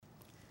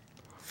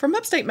From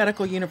Upstate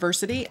Medical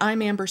University,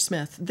 I'm Amber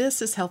Smith.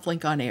 This is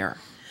HealthLink on Air.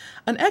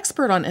 An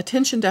expert on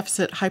attention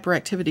deficit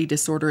hyperactivity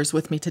disorder is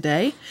with me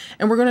today,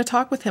 and we're going to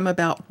talk with him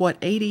about what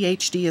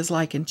ADHD is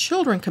like in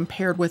children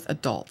compared with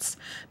adults.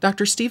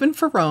 Dr. Stephen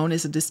Faraone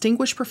is a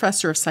distinguished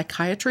professor of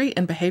psychiatry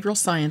and behavioral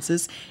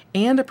sciences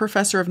and a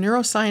professor of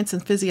neuroscience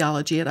and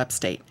physiology at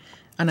Upstate.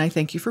 And I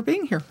thank you for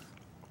being here.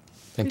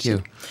 Thank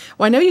you.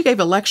 Well, I know you gave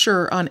a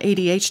lecture on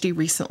ADHD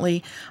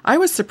recently. I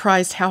was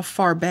surprised how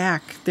far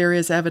back there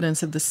is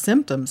evidence of the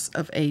symptoms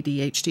of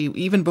ADHD,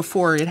 even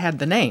before it had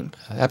the name.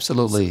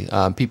 Absolutely.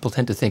 People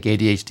tend to think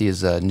ADHD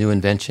is a new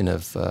invention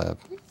of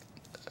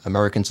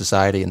American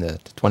society in the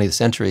 20th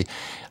century.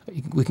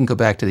 We can go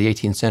back to the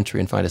 18th century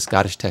and find a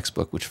Scottish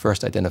textbook which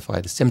first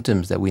identified the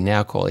symptoms that we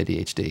now call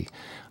ADHD.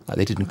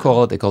 They didn't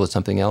call it, they called it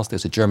something else.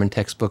 There's a German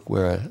textbook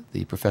where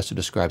the professor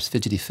describes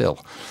fidgety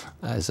Phil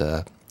as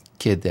a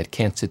kid that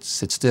can't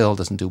sit still,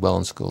 doesn't do well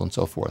in school, and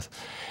so forth.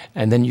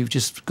 And then you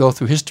just go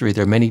through history.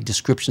 There are many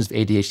descriptions of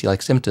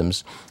ADHD-like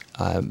symptoms,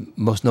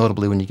 most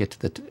notably when you get to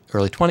the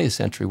early 20th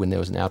century when there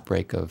was an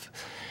outbreak of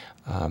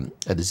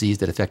a disease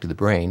that affected the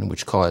brain,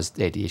 which caused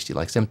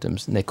ADHD-like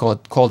symptoms. And they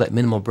called that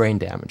minimal brain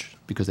damage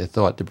because they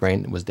thought the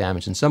brain was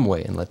damaged in some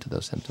way and led to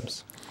those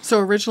symptoms. So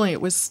originally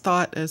it was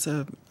thought as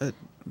a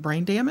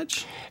brain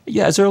damage?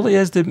 Yeah, as early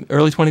as the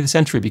early 20th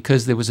century,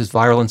 because there was this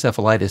viral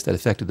encephalitis that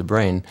affected the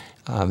brain,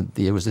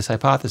 there was this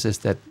hypothesis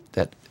that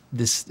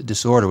this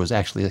disorder was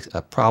actually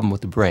a problem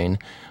with the brain,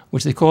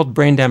 which they called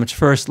brain damage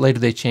first. Later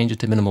they changed it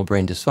to minimal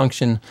brain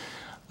dysfunction.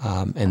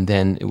 And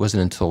then it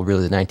wasn't until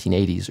really the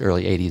 1980s,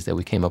 early 80s, that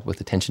we came up with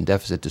attention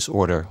deficit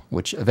disorder,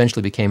 which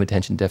eventually became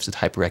attention deficit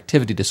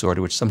hyperactivity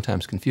disorder, which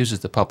sometimes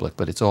confuses the public,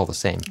 but it's all the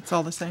same. It's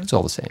all the same? It's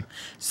all the same.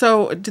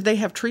 So did they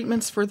have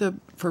treatments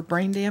for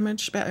brain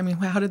damage? I mean,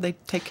 how did they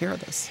take care of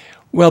this?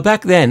 Well,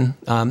 back then,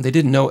 they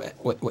didn't know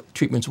what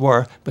treatments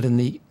were, but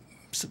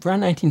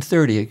around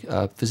 1930,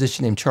 a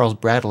physician named Charles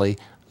Bradley,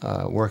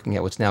 working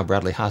at what's now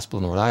Bradley Hospital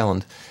in Rhode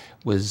Island,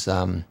 was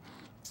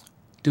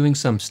doing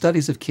some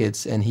studies of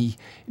kids, and he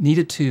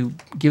needed to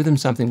give them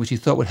something which he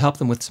thought would help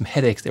them with some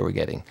headaches they were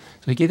getting.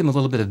 So he gave them a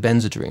little bit of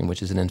Benzedrine,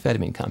 which is an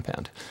amphetamine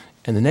compound.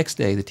 And the next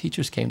day, the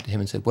teachers came to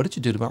him and said, "What did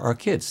you do to our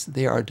kids?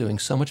 They are doing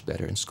so much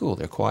better in school.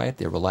 They're quiet,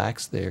 they're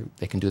relaxed, they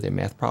can do their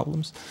math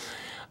problems."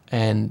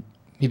 And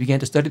he began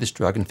to study this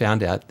drug and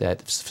found out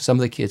that for some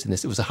of the kids in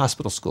this, it was a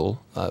hospital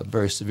school,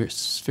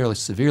 fairly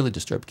severely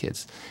disturbed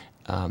kids.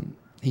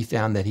 He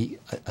found that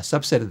a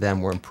subset of them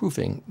were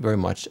improving very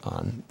much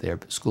on their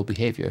school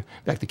behavior.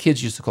 In fact, the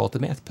kids used to call it the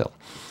math pill.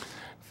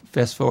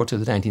 Fast forward to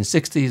the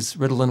 1960s,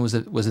 Ritalin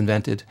was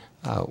invented,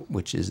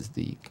 which is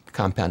the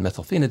compound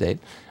methylphenidate,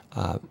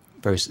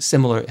 very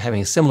similar,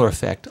 having a similar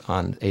effect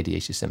on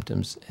ADHD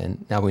symptoms.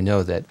 And now we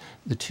know that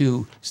the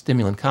two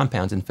stimulant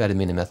compounds,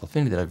 amphetamine and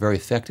methylphenidate, are very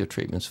effective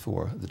treatments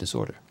for the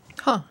disorder.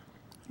 Huh.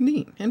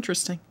 Neat.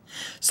 Interesting.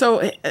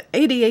 So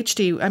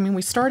ADHD, I mean,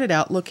 we started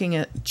out looking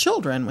at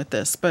children with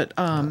this, but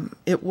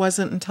it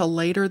wasn't until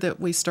later that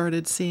we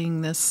started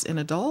seeing this in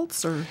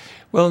adults? Or?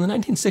 Well, in the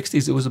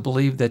 1960s, it was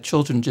believed that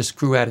children just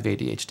grew out of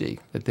ADHD,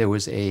 that there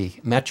was a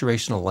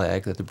maturational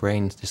lag, that the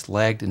brain just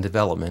lagged in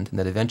development, and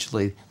that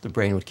eventually the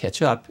brain would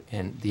catch up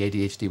and the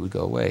ADHD would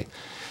go away.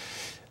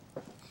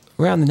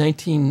 Around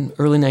the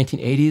early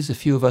 1980s, a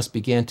few of us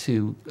began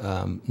to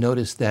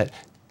notice that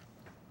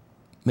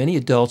many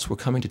adults were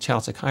coming to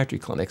child psychiatry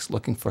clinics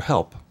looking for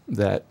help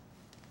that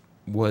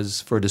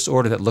was for a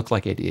disorder that looked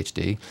like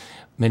ADHD.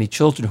 Many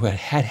children who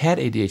had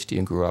ADHD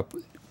and grew up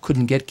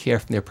couldn't get care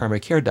from their primary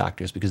care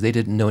doctors because they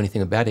didn't know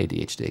anything about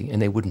ADHD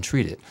and they wouldn't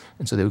treat it.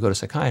 And so they would go to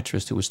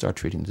psychiatrists who would start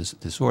treating this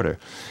disorder.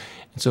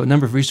 And so a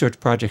number of research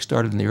projects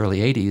started in the early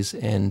 80s,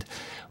 and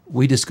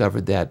we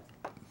discovered that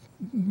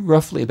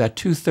roughly about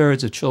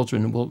 2/3 of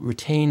children will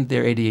retain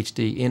their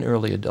ADHD in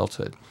early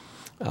adulthood.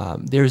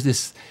 There's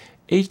this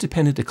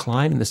age-dependent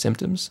decline in the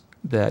symptoms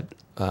that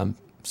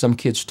some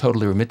kids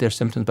totally remit their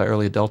symptoms by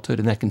early adulthood,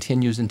 and that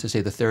continues into,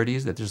 say, the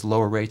 30s, that there's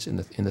lower rates in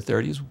the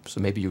 30s. So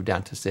maybe you're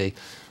down to, say,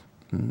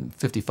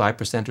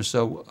 55% or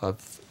so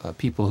of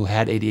people who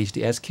had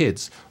ADHD as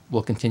kids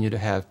will continue to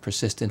have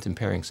persistent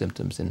impairing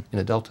symptoms in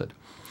adulthood.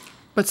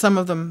 But some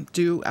of them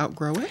do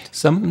outgrow it?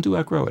 Some of them do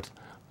outgrow it.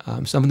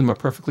 Some of them are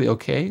perfectly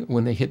okay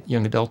when they hit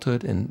young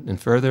adulthood and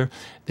further.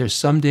 There's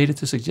some data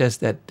to suggest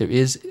that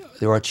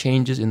there are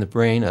changes in the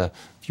brain,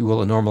 if you will,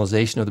 a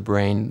normalization of the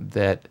brain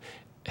that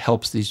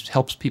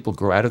helps people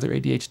grow out of their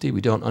ADHD.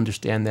 We don't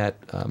understand that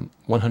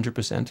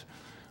 100%,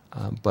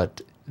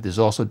 but there's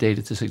also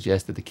data to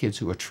suggest that the kids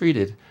who are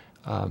treated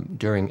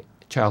during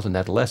childhood and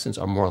adolescence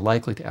are more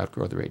likely to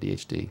outgrow their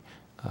ADHD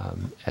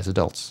as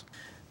adults.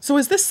 So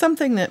is this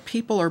something that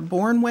people are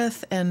born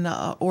with,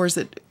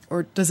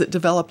 or does it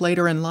develop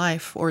later in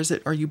life, or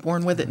are you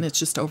born with it and it's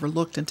just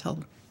overlooked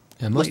until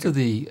most later? of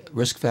the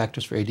risk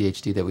factors for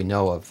ADHD that we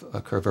know of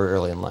occur very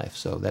early in life.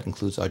 So that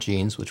includes our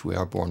genes, which we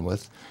are born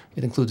with.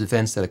 It includes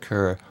events that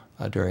occur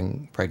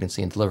during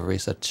pregnancy and delivery,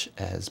 such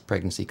as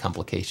pregnancy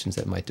complications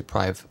that might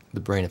deprive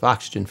the brain of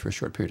oxygen for a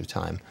short period of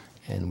time,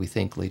 and we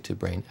think lead to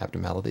brain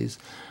abnormalities.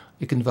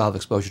 It can involve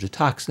exposure to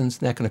toxins,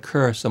 and that can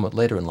occur somewhat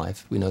later in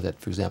life. We know that,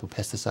 for example,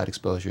 pesticide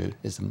exposure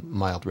is a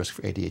mild risk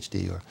for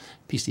ADHD, or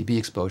PCB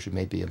exposure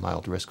may be a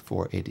mild risk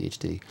for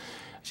ADHD.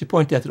 I should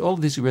point out that all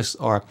of these risks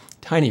are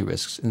tiny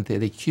risks, and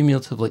they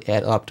cumulatively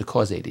add up to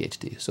cause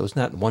ADHD. So it's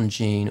not one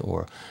gene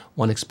or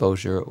one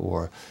exposure,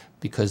 or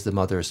because the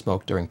mother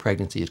smoked during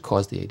pregnancy, it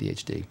caused the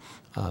ADHD.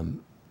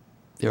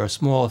 There are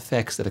small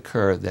effects that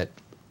occur that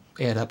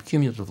add up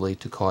cumulatively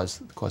to cause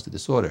the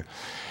disorder.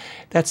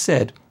 That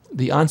said,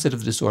 the onset of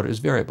the disorder is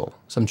variable.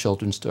 Some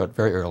children start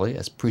very early.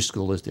 As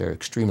preschoolers, they're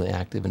extremely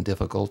active and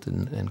difficult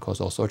and cause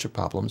all sorts of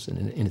problems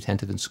and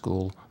inattentive in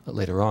school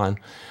later on.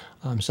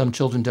 Some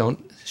children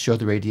don't show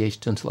their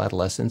ADHD until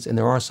adolescence, and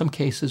there are some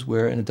cases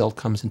where an adult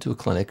comes into a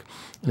clinic,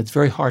 and it's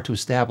very hard to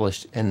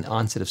establish an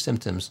onset of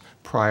symptoms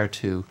prior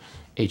to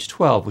age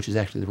 12, which is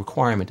actually the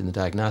requirement in the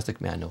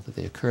diagnostic manual that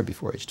they occur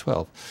before age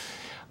 12.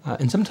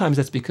 And sometimes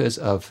that's because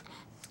of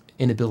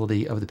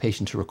inability of the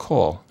patient to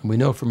recall. And we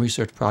know from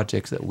research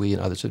projects that we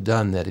and others have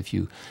done that if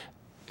you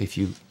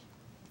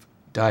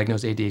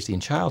diagnose ADHD in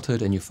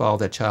childhood and you follow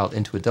that child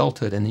into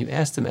adulthood and you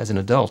ask them as an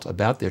adult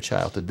about their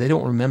childhood, they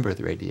don't remember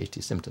their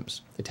ADHD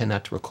symptoms. They tend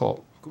not to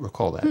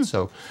recall that.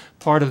 So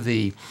part of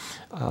the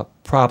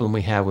problem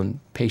we have when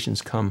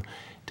patients come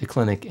to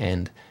clinic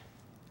and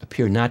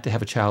appear not to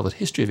have a childhood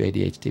history of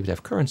ADHD but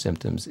have current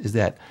symptoms is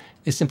that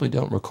they simply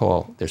don't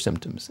recall their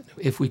symptoms.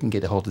 If we can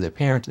get a hold of their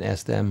parent and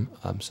ask them,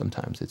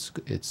 sometimes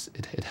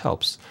it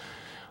helps.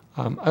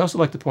 I also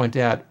like to point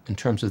out, in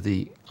terms of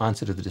the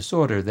onset of the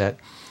disorder, that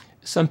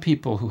some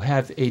people who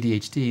have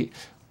ADHD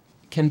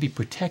can be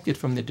protected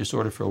from the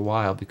disorder for a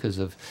while because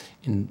of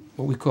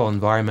what we call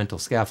environmental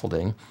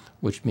scaffolding,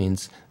 which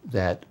means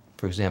that,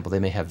 for example, they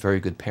may have very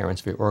good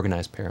parents, very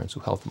organized parents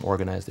who help them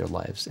organize their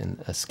lives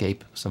and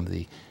escape some of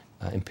the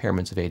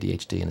impairments of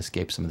ADHD and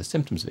escape some of the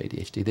symptoms of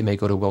ADHD. They may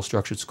go to a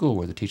well-structured school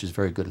where the teacher is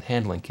very good at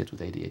handling kids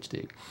with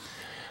ADHD.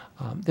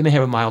 They may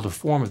have a milder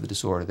form of the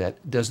disorder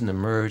that doesn't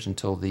emerge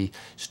until the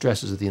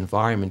stresses of the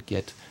environment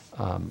get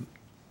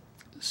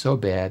so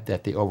bad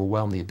that they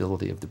overwhelm the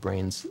ability of the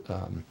brain's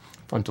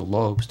frontal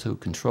lobes to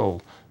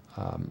control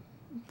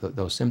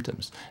those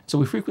symptoms. So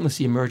we frequently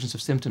see emergence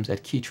of symptoms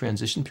at key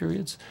transition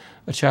periods.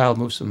 A child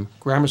moves from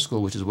grammar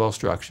school, which is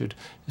well-structured,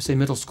 to, say,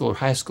 middle school or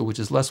high school, which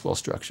is less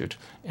well-structured.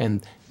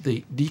 And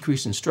the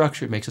decrease in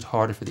structure makes it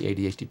harder for the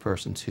ADHD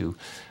person to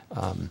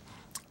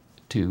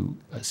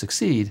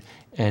succeed,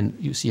 and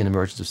you see an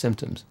emergence of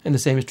symptoms. And the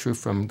same is true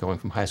from going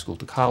from high school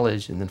to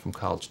college, and then from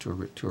college to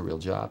a real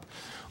job.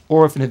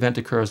 Or if an event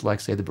occurs like,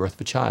 say, the birth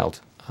of a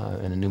child,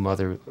 and a new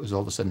mother is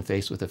all of a sudden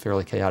faced with a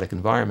fairly chaotic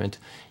environment,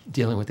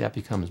 dealing with that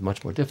becomes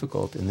much more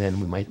difficult, and then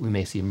we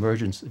may see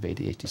emergence of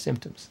ADHD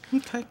symptoms.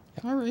 Okay,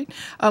 all right.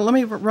 Let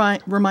me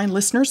remind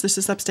listeners, this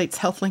is Upstate's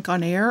HealthLink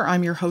on Air.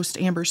 I'm your host,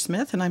 Amber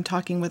Smith, and I'm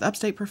talking with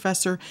Upstate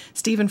Professor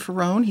Stephen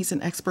Faraone. He's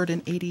an expert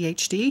in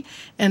ADHD.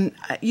 And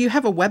you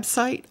have a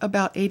website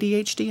about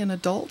ADHD in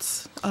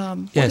adults?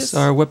 Yes,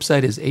 our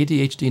website is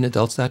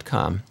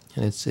ADHDinadults.com.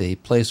 And it's a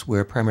place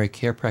where primary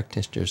care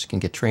practitioners can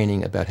get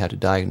training about how to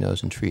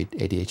diagnose and treat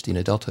ADHD in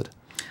adulthood.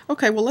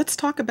 Okay, well, let's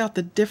talk about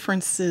the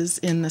differences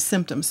in the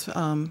symptoms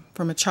from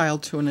a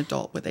child to an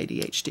adult with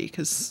ADHD,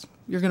 because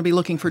you're going to be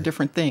looking for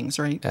different things,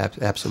 right?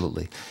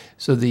 Absolutely.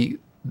 So the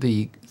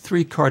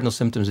three cardinal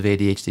symptoms of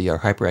ADHD are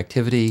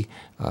hyperactivity,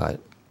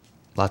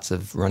 lots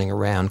of running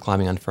around,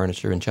 climbing on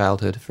furniture in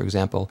childhood, for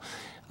example,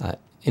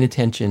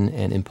 inattention,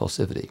 and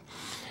impulsivity.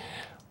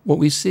 What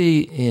we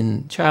see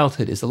in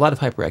childhood is a lot of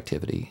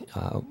hyperactivity,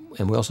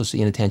 and we also see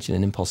inattention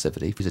and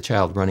impulsivity. If there's a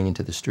child running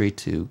into the street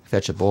to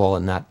fetch a ball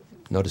and not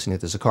noticing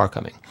that there's a car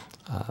coming.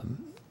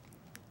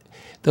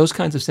 Those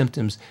kinds of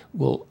symptoms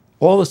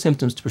all the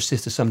symptoms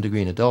persist to some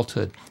degree in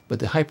adulthood, but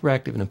the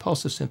hyperactive and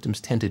impulsive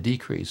symptoms tend to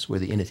decrease, where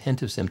the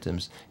inattentive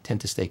symptoms tend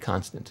to stay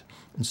constant.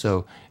 And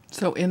so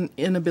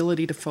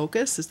inability to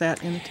focus, is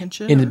that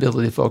inattention?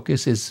 Inability to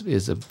focus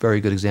is a very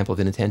good example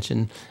of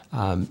inattention.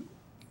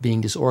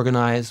 Being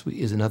disorganized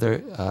is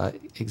another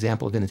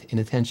example of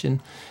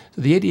inattention.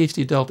 So the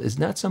ADHD adult is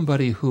not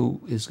somebody who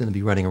is going to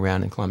be running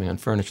around and climbing on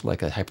furniture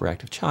like a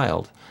hyperactive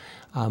child,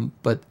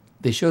 but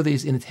they show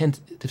these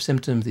inattentive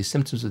symptoms, these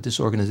symptoms of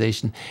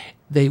disorganization.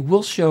 They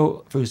will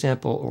show, for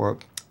example, or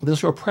they'll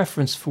show a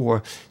preference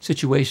for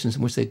situations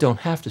in which they don't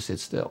have to sit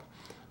still.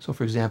 So,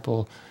 for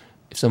example,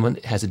 if someone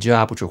has a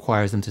job which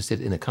requires them to sit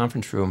in a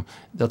conference room,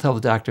 they'll tell the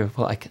doctor,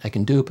 well, I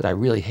can do it, but I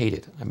really hate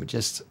it.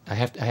 I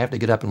have to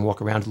get up and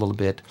walk around a little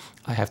bit.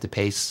 I have to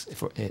pace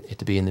for it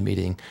to be in the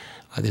meeting.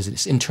 There's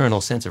this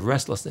internal sense of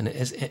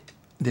restlessness.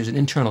 There's an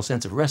internal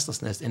sense of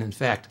restlessness, and in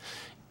fact,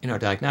 in our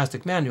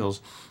diagnostic manuals,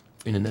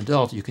 in an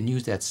adult, you can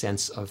use that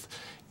sense of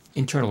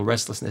internal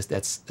restlessness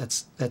that's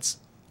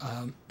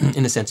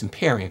in a sense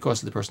impairing. It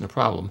causes the person a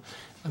problem.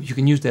 You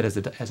can use that as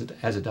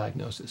a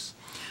diagnosis.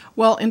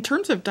 Well, in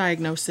terms of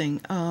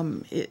diagnosing,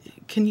 do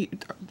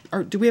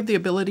we have the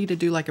ability to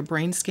do like a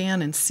brain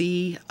scan and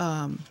see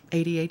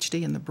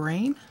ADHD in the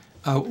brain?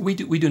 We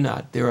do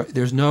not.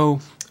 There's no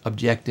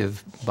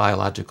objective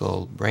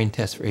biological brain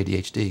test for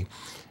ADHD.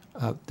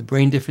 The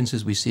brain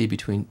differences we see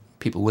between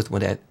people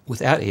without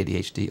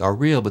ADHD are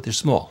real, but they're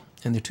small,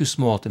 and they're too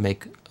small to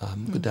make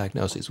good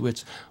diagnoses.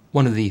 Which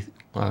one of the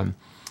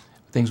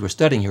things we're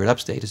studying here at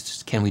Upstate is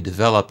just, can we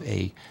develop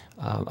a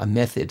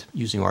method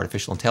using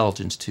artificial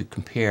intelligence to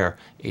compare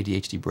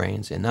ADHD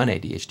brains and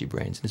non-ADHD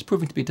brains, and it's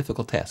proving to be a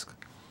difficult task.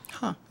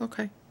 Huh,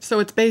 okay. So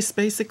it's based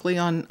basically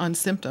on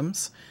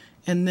symptoms,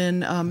 and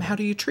then how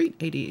do you treat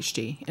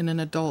ADHD in an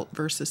adult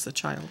versus a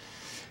child?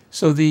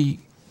 So the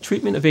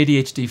treatment of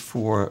ADHD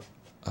for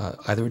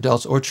either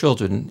adults or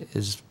children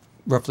is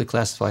roughly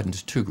classified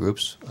into two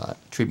groups,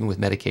 treatment with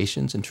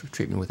medications and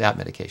treatment without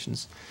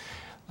medications.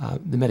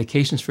 The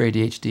medications for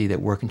ADHD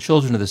that work in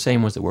children are the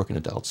same ones that work in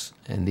adults,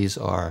 and these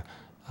are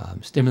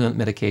stimulant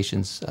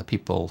medications.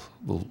 People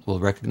will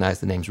recognize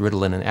the names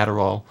Ritalin and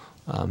Adderall.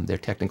 Their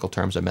technical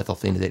terms are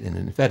methylphenidate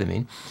and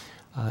amphetamine.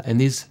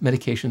 And these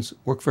medications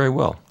work very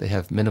well. They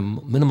have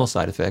minimal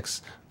side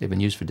effects. They've been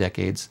used for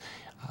decades.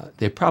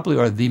 They probably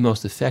are the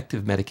most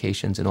effective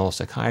medications in all of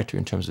psychiatry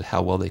in terms of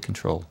how well they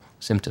control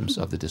symptoms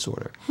of the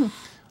disorder.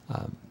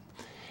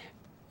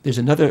 There's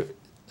another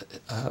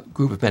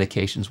group of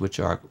medications which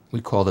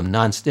we call them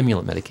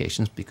non-stimulant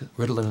medications, because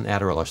Ritalin and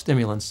Adderall are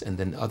stimulants, and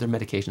then other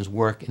medications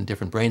work in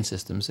different brain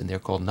systems, and they're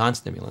called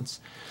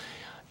non-stimulants.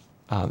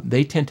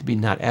 They tend to be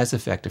not as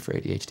effective for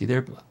ADHD.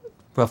 They're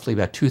roughly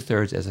about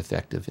 2/3 as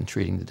effective in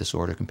treating the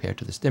disorder compared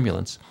to the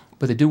stimulants,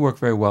 but they do work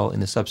very well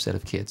in a subset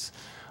of kids.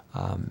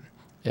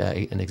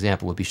 An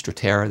example would be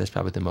Strattera. That's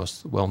probably the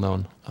most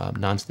well-known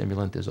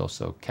non-stimulant. There's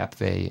also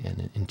Capvey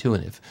and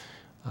Intuitive.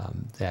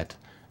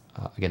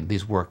 Again,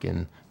 these work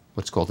in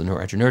what's called the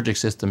noradrenergic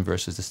system,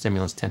 versus the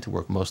stimulants tend to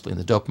work mostly in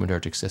the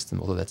dopaminergic system,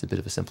 although that's a bit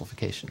of a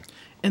simplification.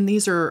 And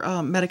these are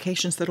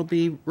medications that will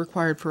be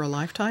required for a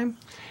lifetime?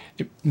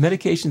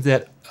 Medications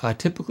that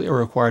typically are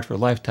required for a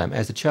lifetime.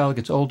 As the child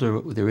gets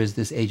older, there is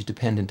this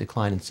age-dependent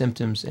decline in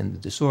symptoms and the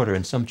disorder,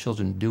 and some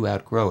children do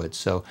outgrow it.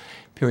 So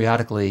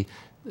periodically,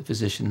 the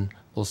physician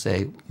will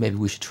say, maybe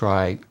we should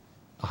try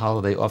a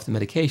holiday off the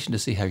medication to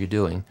see how you're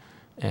doing.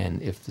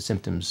 And if the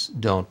symptoms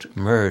don't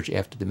emerge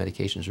after the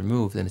medication is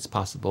removed, then it's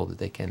possible that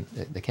they can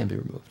be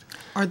removed.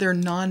 Are there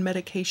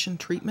non-medication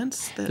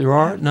treatments? There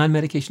are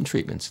non-medication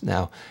treatments.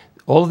 Now,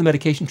 all of the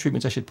medication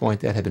treatments, I should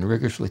point out, have been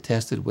rigorously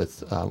tested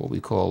with what we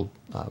call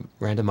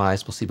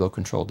randomized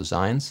placebo-controlled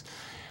designs.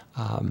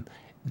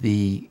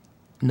 The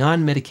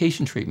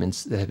non-medication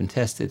treatments that have been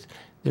tested,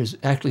 there's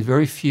actually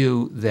very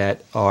few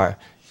that are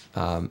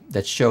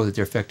that show that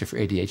they're effective for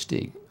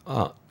ADHD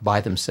by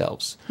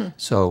themselves.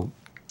 So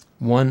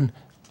one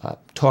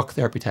talk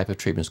therapy type of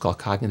treatment is called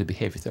cognitive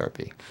behavior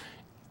therapy.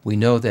 We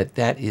know that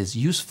that is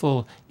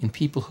useful in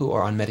people who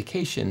are on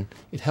medication.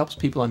 It helps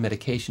people on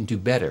medication do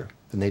better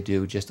than they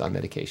do just on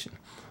medication.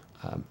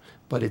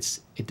 But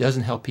it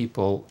doesn't help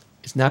people.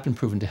 It's not been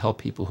proven to help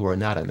people who are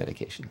not on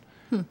medication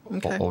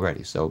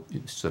already. So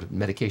sort of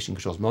medication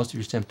controls most of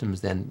your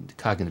symptoms, then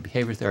cognitive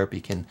behavior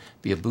therapy can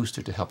be a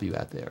booster to help you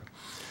out there.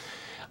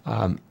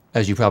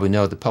 As you probably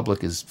know, the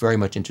public is very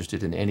much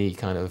interested in any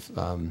kind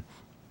of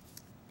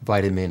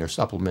vitamin or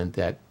supplement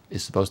that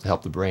is supposed to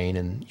help the brain,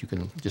 and you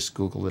can just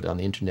Google it on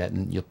the internet,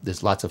 and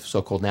there's lots of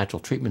so-called natural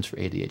treatments for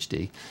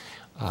ADHD.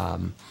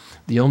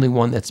 The only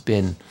one that's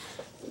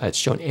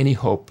shown any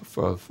hope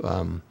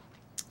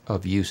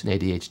of use in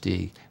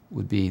ADHD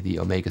would be the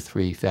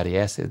omega-3 fatty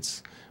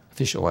acids,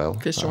 fish oil.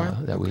 Fish oil,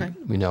 that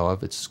we know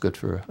of. It's good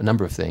for a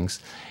number of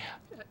things.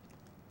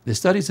 The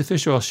studies of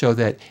fish oil show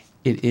that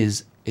it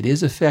is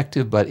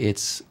effective, but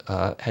it's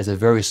has a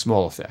very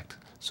small effect.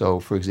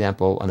 So, for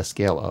example, on a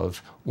scale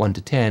of 1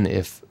 to 10,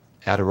 if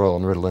Adderall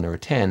and Ritalin are a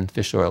 10,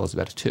 fish oil is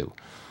about a 2.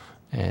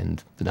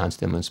 And the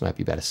non-stimulants might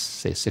be about,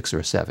 say, a 6 or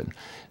a 7.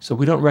 So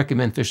we don't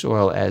recommend fish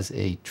oil as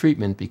a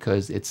treatment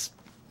because it's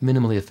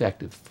minimally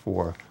effective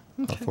for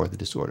the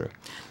disorder.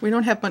 We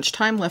don't have much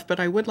time left, but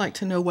I would like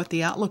to know what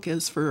the outlook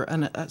is for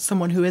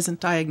someone who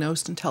isn't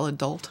diagnosed until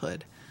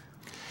adulthood.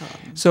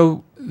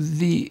 So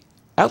the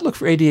outlook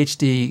for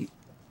ADHD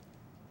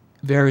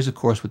varies, of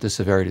course, with the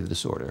severity of the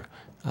disorder.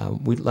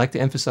 We'd like to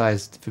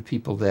emphasize for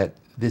people that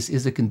this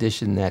is a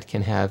condition that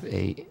can have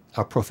a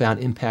profound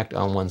impact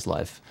on one's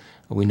life.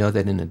 We know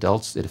that in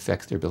adults, it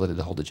affects their ability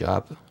to hold a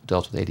job.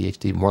 Adults with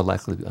ADHD are more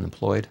likely to be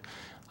unemployed.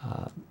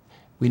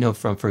 We know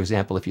from, for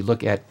example, if you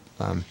look at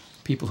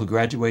people who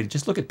graduated,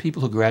 just look at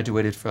people who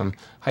graduated from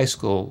high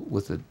school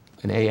with an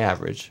A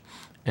average,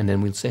 and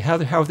then we'd say, how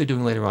are they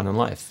doing later on in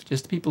life?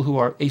 Just people who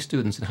are A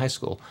students in high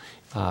school.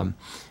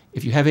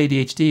 If you have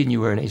ADHD and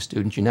you are an A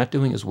student, you're not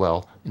doing as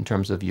well in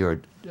terms of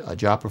your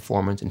job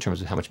performance, in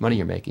terms of how much money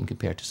you're making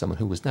compared to someone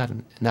who was not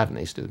an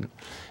A student.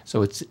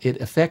 So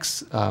it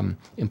affects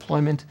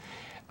employment.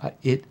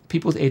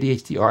 People with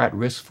ADHD are at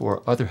risk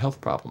for other health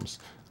problems.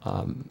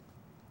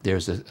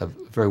 There's a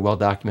very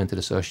well-documented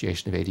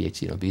association of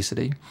ADHD and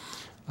obesity.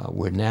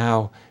 We're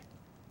now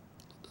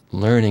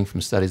learning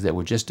from studies that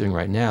we're just doing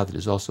right now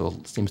that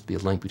seems to be a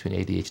link between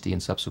ADHD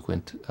and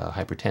subsequent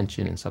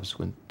hypertension and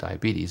subsequent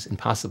diabetes and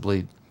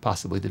possibly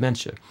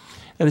dementia.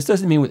 Now, this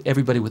doesn't mean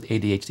everybody with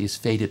ADHD is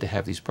fated to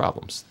have these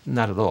problems.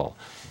 Not at all.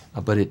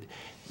 But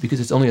because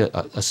it's only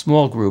a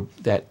small group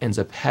that ends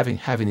up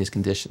having these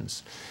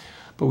conditions.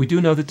 But we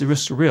do know that the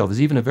risks are real.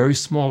 There's even a very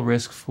small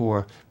risk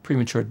for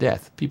premature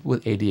death. People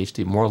with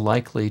ADHD are more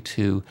likely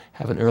to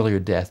have an earlier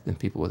death than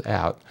people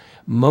without.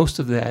 Most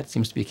of that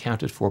seems to be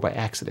accounted for by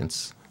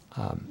accidents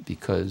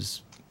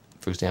because,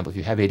 for example, if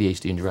you have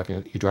ADHD and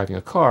you're driving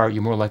a car,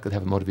 you're more likely to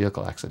have a motor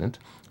vehicle accident,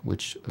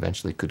 which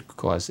eventually could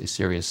cause a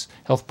serious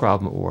health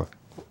problem or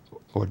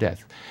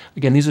death.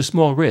 Again, these are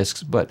small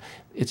risks, but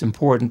it's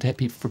important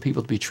for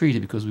people to be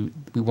treated because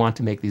we want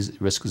to make these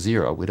risks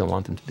zero. We don't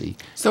want them to be.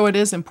 So it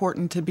is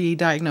important to be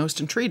diagnosed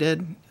and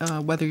treated,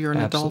 whether you're an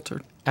adult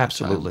or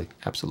Absolutely, child.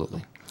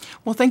 absolutely.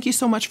 Well, thank you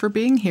so much for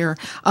being here.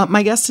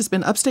 My guest has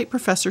been Upstate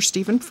Professor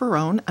Stephen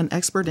Faraone, an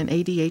expert in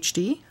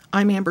ADHD.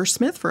 I'm Amber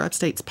Smith for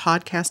Upstate's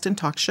podcast and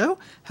talk show,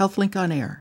 HealthLink on Air.